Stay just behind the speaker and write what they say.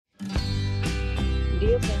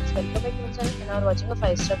Dear friends, welcome back to my channel and are watching a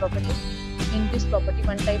 5-star property. In this property,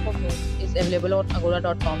 one type of room is available on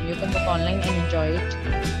agora.com. You can book online and enjoy it.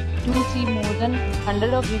 To see more than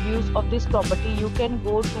 100 of reviews of this property, you can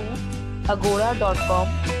go to agora.com.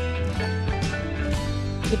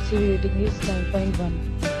 Its rating is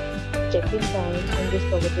 9.1. Check-in time in this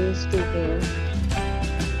property is 2 p.m.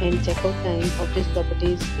 and check-out time of this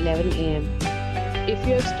property is 11 a.m. If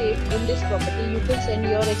you have stayed in this property, you can send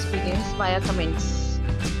your experience via comments.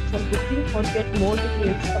 For booking or get more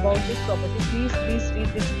details about this property, please read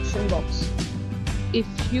the description box. If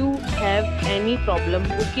you have any problem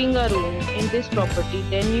booking a room in this property,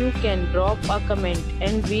 then you can drop a comment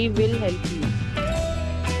and we will help you.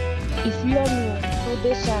 If you are new to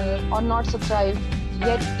this channel or not subscribed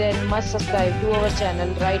yet, then must subscribe to our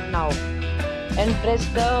channel right now and press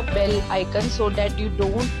the bell icon so that you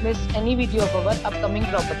don't miss any video of our upcoming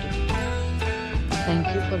property. Thank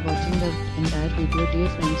you for watching the entire video. Dear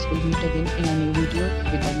friends, we'll meet again in a new video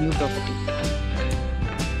with a new property.